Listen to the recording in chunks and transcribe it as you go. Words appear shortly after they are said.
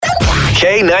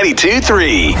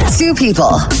K92-3. Two people,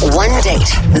 one date,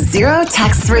 zero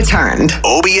texts returned.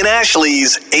 Obie and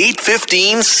Ashley's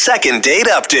 8:15 second date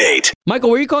update.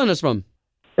 Michael, where are you calling us from?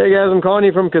 Hey guys, I'm calling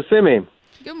you from Kissimmee.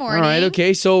 Good morning. All right,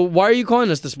 okay. So why are you calling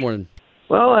us this morning?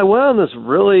 Well, I went on this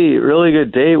really, really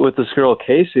good date with this girl,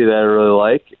 Casey, that I really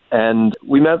like, and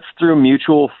we met through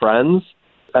mutual friends.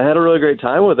 I had a really great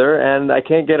time with her, and I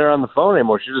can't get her on the phone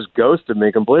anymore. She just ghosted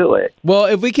me completely. Well,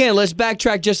 if we can, let's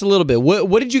backtrack just a little bit.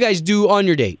 What did you guys do on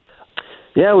your date?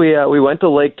 Yeah, we went to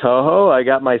Lake Tahoe. I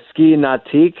got my ski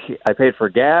nautique. I paid for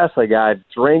gas. I got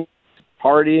drinks,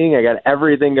 partying. I got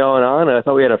everything going on, and I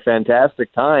thought we had a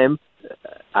fantastic time.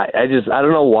 I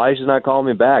don't know why she's not calling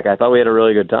me back. I thought we had a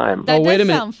really good time. That wait a does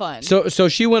minute. sound fun. So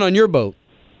she went on your boat.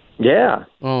 Yeah.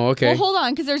 Oh, okay. Well, hold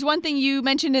on, because there's one thing you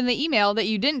mentioned in the email that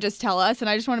you didn't just tell us, and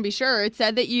I just want to be sure. It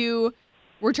said that you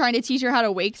were trying to teach her how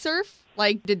to wake surf.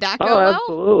 Like, did that go well?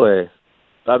 Absolutely.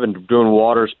 I've been doing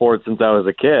water sports since I was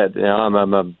a kid. You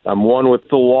know, I'm one with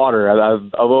the water.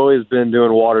 I've always been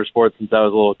doing water sports since I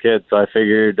was a little kid, so I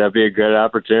figured that'd be a good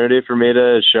opportunity for me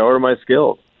to show her my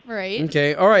skills. Right.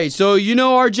 Okay, all right. So you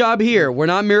know our job here. We're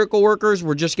not miracle workers.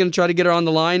 We're just going to try to get her on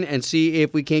the line and see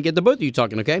if we can't get the both of you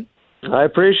talking, okay? I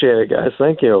appreciate it, guys.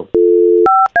 Thank you.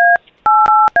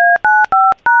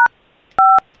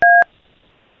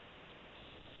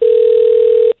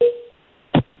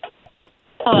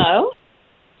 Hello?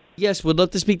 Yes, would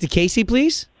love to speak to Casey,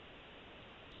 please.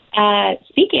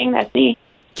 Speaking, that's me.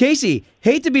 Casey,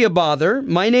 hate to be a bother.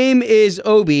 My name is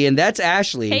Obie, and that's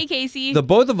Ashley. Hey, Casey. The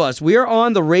both of us, we are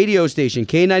on the radio station,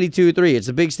 K92.3. It's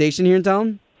a big station here in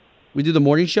town. We do the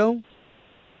morning show.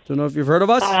 Don't know if you've heard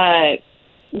of us.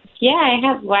 Yeah, I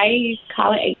have. Why are you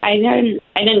calling? I didn't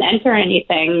enter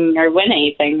anything or win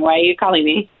anything. Why are you calling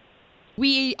me?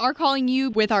 We are calling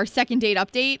you with our second date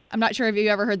update. I'm not sure if you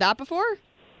ever heard that before.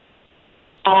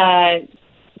 Oh,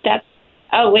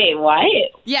 wait, what?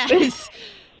 Yes.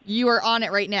 You are on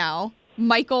it right now.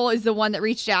 Michael is the one that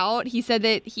reached out. He said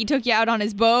that he took you out on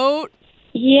his boat.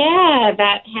 Yeah,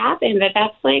 that happened, but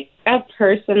that's like a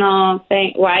personal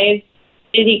thing. Why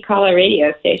did he call a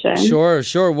radio station?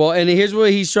 Sure. Well, and here's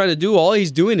what he's trying to do. All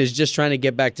he's doing is just trying to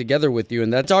get back together with you,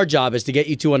 and that's our job, is to get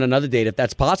you two on another date if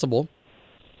that's possible.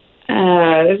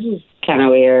 This is kind of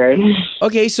weird.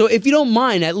 Okay, so if you don't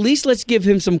mind, at least let's give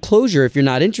him some closure if you're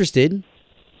not interested.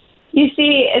 You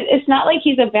see, it's not like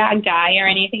he's a bad guy or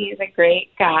anything. He's a great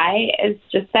guy. It's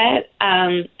just that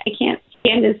I can't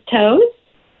stand his toes.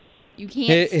 You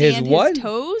can't stand his what? his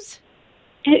toes?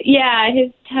 Yeah,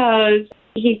 his toes.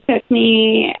 He took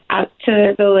me out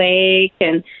to the lake,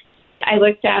 and I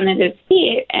looked down at his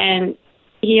feet, and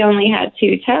he only had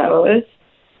two toes.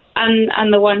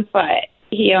 On the one foot,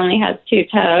 he only has two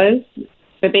toes,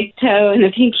 the big toe and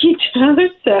the pinky toe.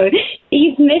 So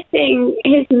he's missing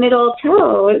his middle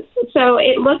toes. So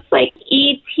it looks like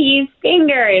E.T.'s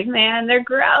fingers, man. They're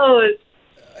gross.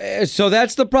 So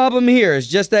that's the problem here. It's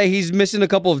just that he's missing a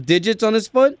couple of digits on his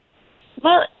foot?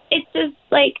 Well, it's just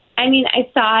like, I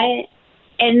saw it,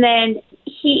 and then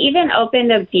he even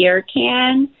opened a beer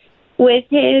can with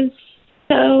his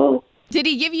toe. Did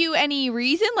he give you any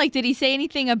reason? Like, did he say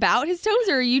anything about his toes,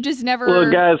 or you just never... Well,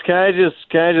 guys, can I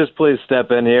just please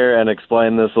step in here and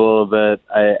explain this a little bit?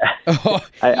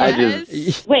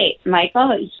 Wait,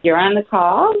 Michael, you're on the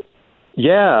call?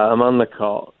 Yeah, I'm on the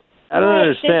call. I don't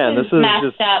understand. This is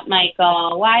messed up,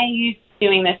 Michael. Why are you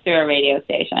doing this through a radio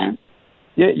station?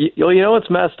 Yeah, you know what's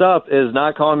messed up is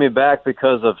not calling me back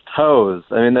because of toes.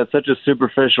 I mean, that's such a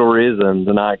superficial reason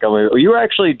to not call me. You were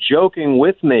actually joking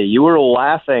with me. You were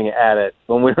laughing at it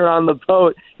when we were on the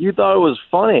boat. You thought it was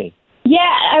funny. Yeah,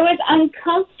 I was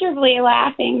uncomfortably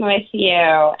laughing with you,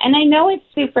 and I know it's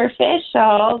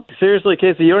superficial. Seriously,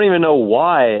 Casey, you don't even know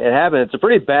why it happened. It's a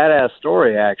pretty badass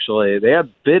story, actually. They got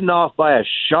bitten off by a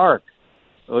shark.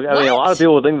 I mean, a lot of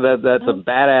people think that that's a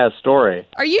badass story.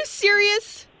 Are you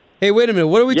serious? Hey, wait a minute.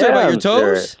 What are we talking about? Your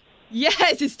toes? Serious.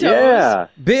 Yes, his toes. Yeah.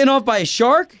 Bitten off by a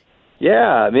shark?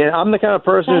 Yeah, I mean, I'm the kind of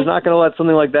person who's not going to let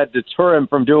something like that deter him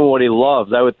from doing what he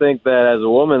loves. I would think that as a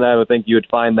woman, I would think you would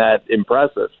find that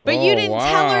impressive. But you didn't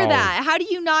tell her that. How do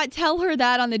you not tell her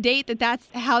that on the date that's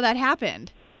how that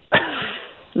happened?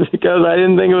 Because I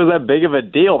didn't think it was that big of a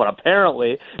deal, but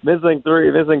apparently missing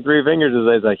three fingers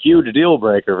is a huge deal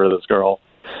breaker for this girl.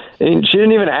 And she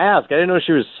didn't even ask. I didn't know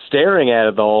she was staring at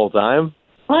it the whole time.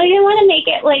 Well, I didn't want to make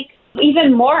it like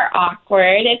even more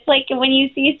awkward. It's like when you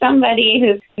see somebody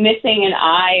who's missing an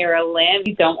eye or a limb,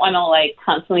 you don't want to like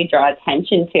constantly draw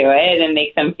attention to it and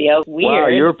make them feel weird. Wow,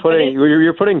 you're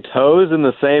putting toes in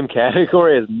the same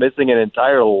category as missing an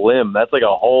entire limb. That's like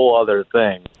a whole other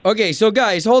thing. Okay, so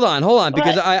guys, hold on,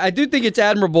 because I do think it's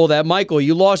admirable that, Michael,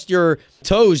 you lost your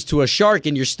toes to a shark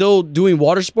and you're still doing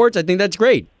water sports. I think that's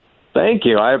great. Thank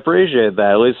you. I appreciate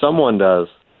that. At least someone does.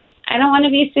 I don't want to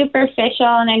be superficial,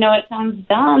 and I know it sounds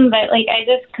dumb, but like I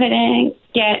just couldn't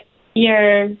get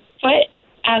your foot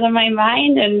out of my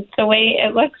mind and the way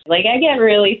it looks. Like I get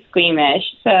really squeamish,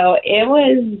 so it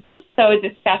was so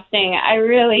disgusting.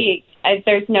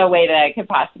 There's no way that I could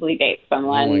possibly date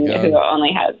someone who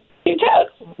only has 2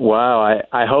 toes. Wow,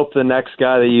 I hope the next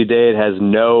guy that you date has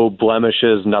no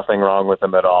blemishes, nothing wrong with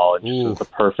him at all. It's just the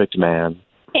perfect man.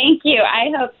 Thank you.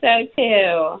 I hope so,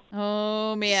 too.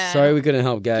 Oh, man. Sorry we couldn't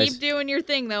help, guys. Keep doing your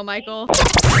thing, though, Michael.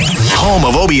 Home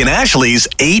of Obie and Ashley's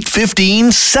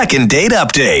 8:15 second date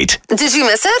update. Did you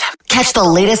miss it? Catch the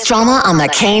latest drama on the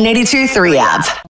K82 3 app.